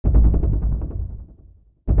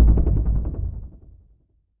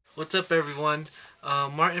What's up, everyone?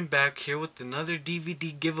 Martin back here with another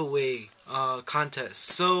DVD giveaway contest.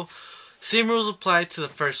 So, same rules apply to the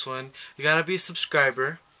first one. You gotta be a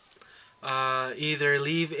subscriber. Either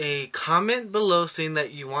leave a comment below saying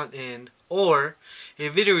that you want in, or a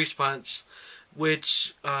video response,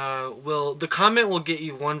 which the comment will get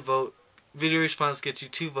you 1 vote. Video response gets you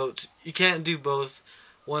 2 votes. You can't do both,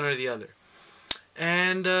 one or the other.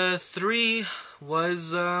 And 3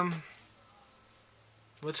 was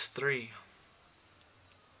what's 3?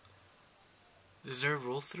 Is there a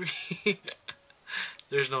rule 3?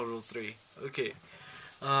 There's no rule 3. Okay.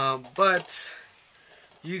 But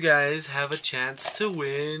you guys have a chance to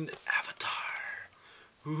win Avatar.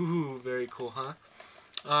 Ooh, very cool, huh?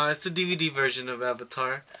 It's the DVD version of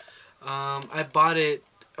Avatar. I bought it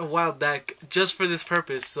a while back just for this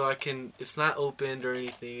purpose, so I can. It's not opened or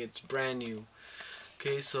anything. It's brand new.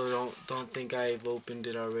 Okay, so don't think I've opened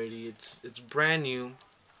it already. It's brand new.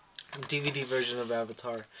 DVD version of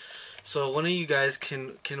Avatar. So one of you guys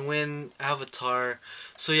can win Avatar.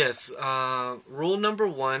 So yes, rule number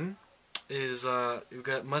 1 is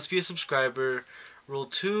must be a subscriber. Rule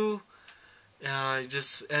 2,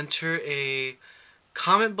 just enter a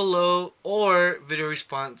comment below or video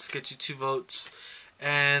response, get you 2 votes,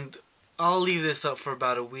 and I'll leave this up for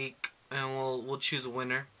about a week, and we'll choose a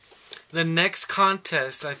winner. The next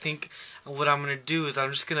contest, I think what I'm going to do is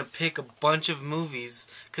I'm just going to pick a bunch of movies,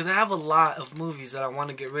 because I have a lot of movies that I want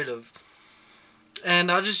to get rid of.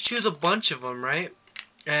 And I'll just choose a bunch of them, right?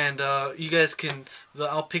 And you guys can,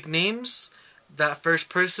 I'll pick names. That first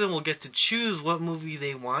person will get to choose what movie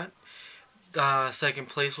they want. Second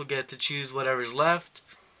place will get to choose whatever's left,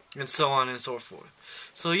 and so on and so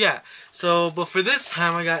forth. So yeah, but for this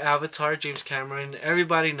time I got Avatar, James Cameron.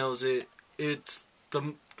 Everybody knows it. It's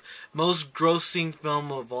the most grossing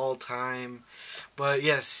film of all time. But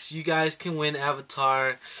yes, you guys can win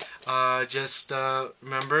Avatar. Just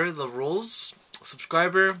remember the rules.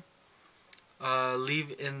 Subscriber,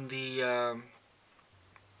 leave in the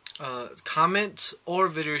comment or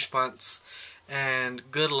video response, and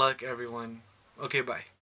good luck, everyone. Okay, bye.